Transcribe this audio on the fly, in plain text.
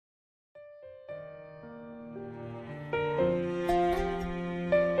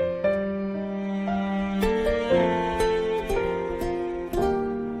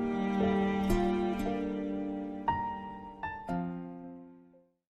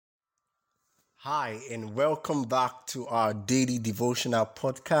Hi, and welcome back to our daily devotional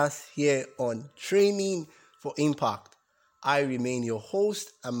podcast here on Training for Impact. I remain your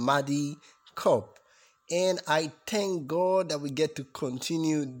host, Amadi Kopp, and I thank God that we get to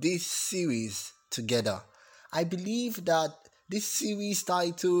continue this series together. I believe that this series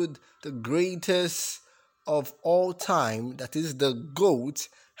titled The Greatest of All Time, that is the GOAT,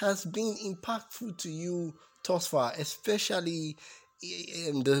 has been impactful to you thus far, especially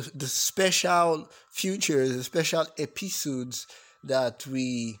in the special features, the special episodes that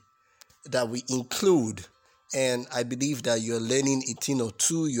we include. And I believe that you're learning a thing or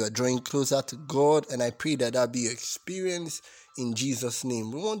two, you are drawing closer to God, and I pray that be your experience in Jesus'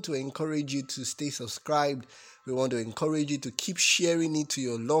 name. We want to encourage you to stay subscribed. We want to encourage you to keep sharing it to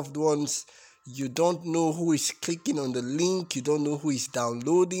your loved ones. You don't know who is clicking on the link, you don't know who is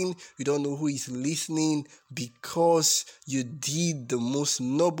downloading, you don't know who is listening, because you did the most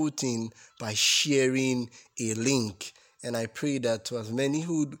noble thing by sharing a link. And I pray that to as many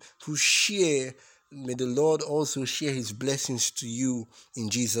who share, may the Lord also share his blessings to you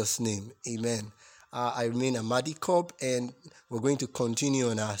in Jesus' name. Amen. I remain Amadi Kopp, and we're going to continue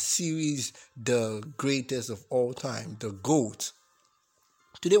on our series, The Greatest of All Time, the GOAT.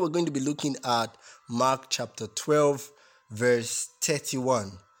 Today we're going to be looking at Mark chapter 12, verse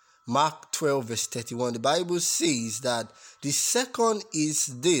 31. Mark 12, verse 31. The Bible says that the second is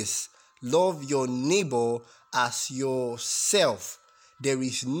this: love your neighbor as yourself. There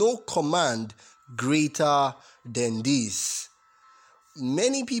is no command greater than this.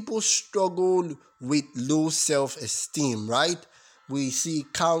 Many people struggle with low self-esteem, right? We see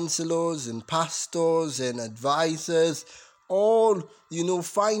counselors and pastors and advisors all,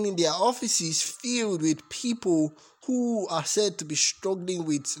 finding their offices filled with people who are said to be struggling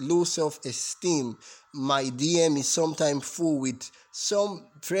with low self-esteem. My DM is sometimes full with some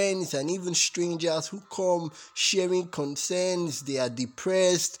friends and even strangers who come sharing concerns. They are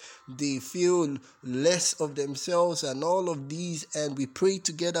depressed, they feel less of themselves and all of these, and we pray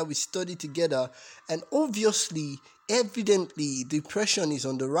together, we study together, and obviously, evidently, depression is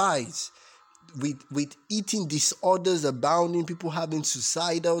on the rise. With eating disorders abounding, people having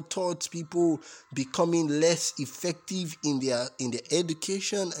suicidal thoughts, people becoming less effective in their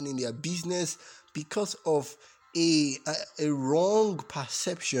education and in their business because of a wrong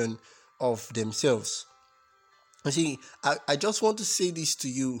perception of themselves. You see, I just want to say this to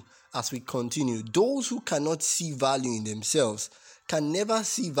you as we continue. Those who cannot see value in themselves can never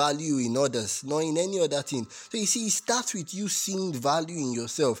see value in others, nor in any other thing. So you see, it starts with you seeing value in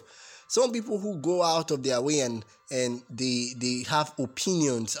yourself. Some people who go out of their way and they have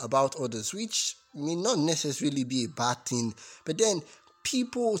opinions about others, which may not necessarily be a bad thing, but then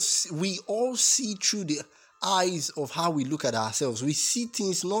we all see through the eyes of how we look at ourselves. We see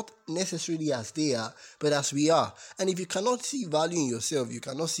things not necessarily as they are, but as we are. And if you cannot see value in yourself, you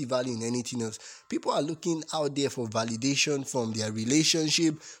cannot see value in anything else. People are looking out there for validation from their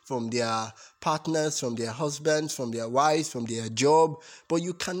relationship, from their partners, from their husbands, from their wives, from their job, but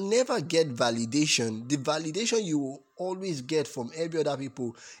you can never get validation. The validation you will always get from every other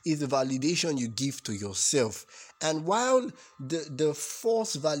people is the validation you give to yourself. And while the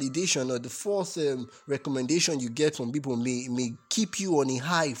false validation or the false recommendation you get from people may keep you on a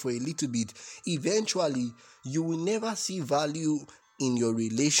high for a little bit, eventually you will never see value in your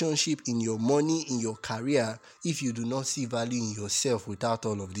relationship, in your money, in your career, if you do not see value in yourself without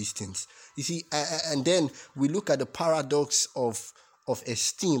all of these things. You see, and then we look at the paradox of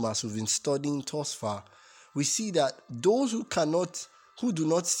esteem as we've been studying thus far. We see that those who do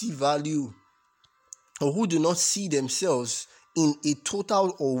not see value, or who do not see themselves in a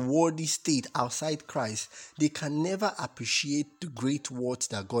total or worthy state outside Christ, they can never appreciate the great words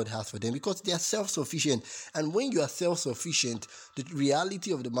that God has for them, because they are self-sufficient. And when you are self-sufficient, the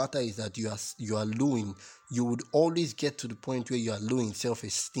reality of the matter is that you are lowing. You would always get to the point where you are low in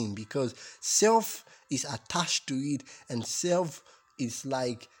self-esteem, because self is attached to it, and self is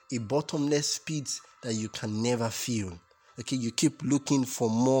like a bottomless pit that you can never fill. Okay, you keep looking for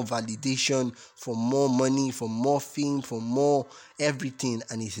more validation, for more money, for more fame, for more everything,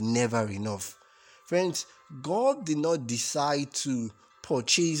 and it's never enough. Friends, God did not decide to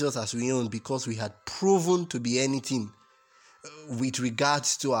purchase us as we own because we had proven to be anything with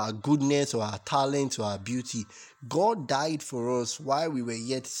regards to our goodness or our talent or our beauty. God died for us while we were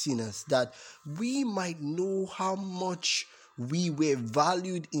yet sinners, that we might know how much we were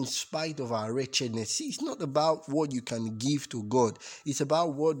valued in spite of our wretchedness. See, it's not about what you can give to God. It's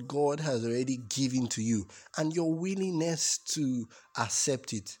about what God has already given to you and your willingness to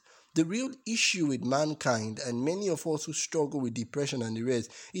accept it. The real issue with mankind and many of us who struggle with depression and the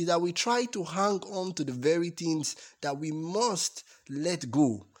rest is that we try to hang on to the very things that we must let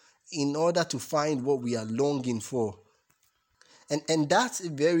go in order to find what we are longing for. And that's a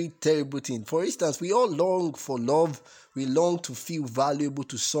very terrible thing. For instance, we all long for love, we long to feel valuable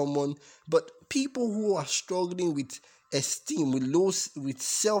to someone, but people who are struggling with esteem, with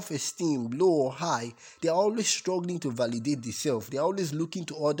self-esteem, low or high, they are always struggling to validate the self. They are always looking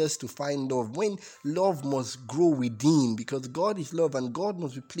to others to find love, when love must grow within, because God is love and God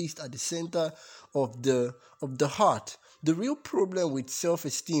must be placed at the center of the heart. The real problem with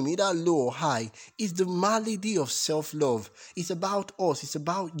self-esteem, either low or high, is the malady of self-love. It's about us, it's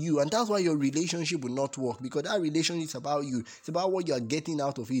about you, and that's why your relationship will not work, because that relationship is about you. It's about what you are getting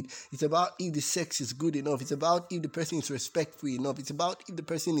out of it. It's about if the sex is good enough. It's about if the person is respectful enough. It's about if the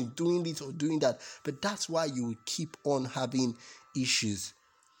person is doing this or doing that. But that's why you will keep on having issues.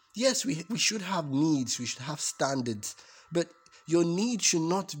 Yes, we should have needs, we should have standards, but your need should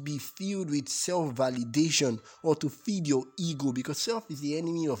not be filled with self-validation or to feed your ego, because self is the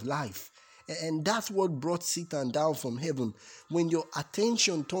enemy of life. And that's what brought Satan down from heaven. When your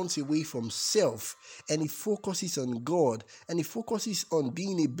attention turns away from self and it focuses on God and it focuses on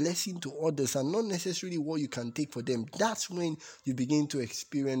being a blessing to others and not necessarily what you can take for them, that's when you begin to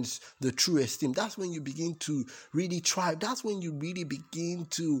experience the true esteem. That's when you begin to really thrive. That's when you really begin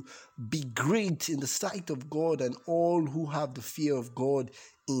to be great in the sight of God and all who have the fear of God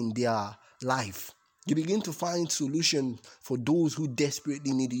in their life. You begin to find solutions for those who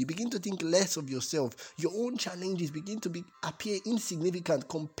desperately need it. You begin to think less of yourself. Your own challenges begin to appear insignificant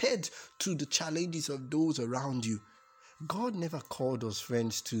compared to the challenges of those around you. God never called us,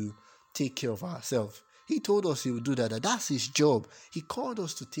 friends, to take care of ourselves. He told us he would do that. That's his job. He called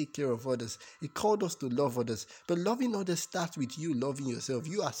us to take care of others. He called us to love others. But loving others starts with you loving yourself.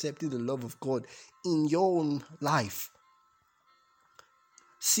 You accepting the love of God in your own life.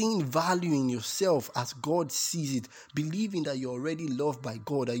 Seeing value in yourself as God sees it, believing that you're already loved by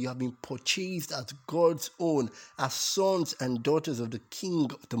God, that you have been purchased as God's own, as sons and daughters of the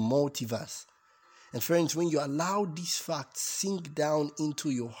King of the multiverse. And friends, when you allow these facts sink down into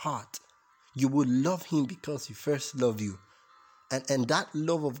your heart, you will love him because he first loved you. And that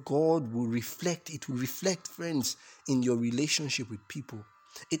love of God will reflect, friends, in your relationship with people.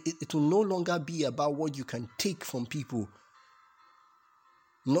 It will no longer be about what you can take from people.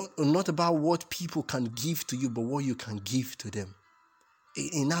 Not about what people can give to you, but what you can give to them.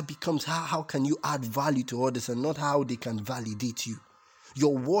 It now becomes how can you add value to others and not how they can validate you.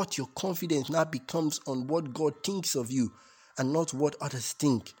 Your worth, your confidence now becomes on what God thinks of you and not what others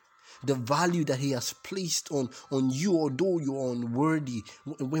think. The value that he has placed on you, although you are unworthy.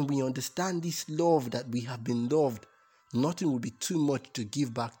 When we understand this love, that we have been loved, nothing will be too much to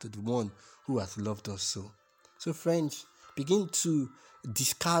give back to the one who has loved us so. So friends, begin to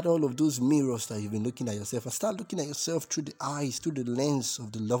discard all of those mirrors that you've been looking at yourself and start looking at yourself through the eyes, through the lens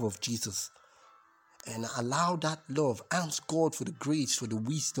of the love of Jesus. And allow that love, ask God for the grace, for the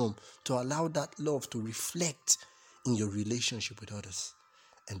wisdom to allow that love to reflect in your relationship with others.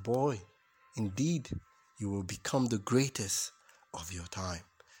 And boy, indeed, you will become the greatest of your time.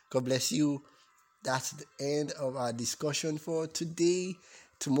 God bless you. That's the end of our discussion for today.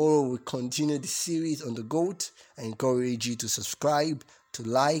 Tomorrow we'll continue the series on the GOAT. I encourage you to subscribe, to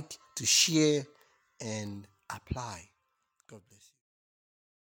like, to share, and apply.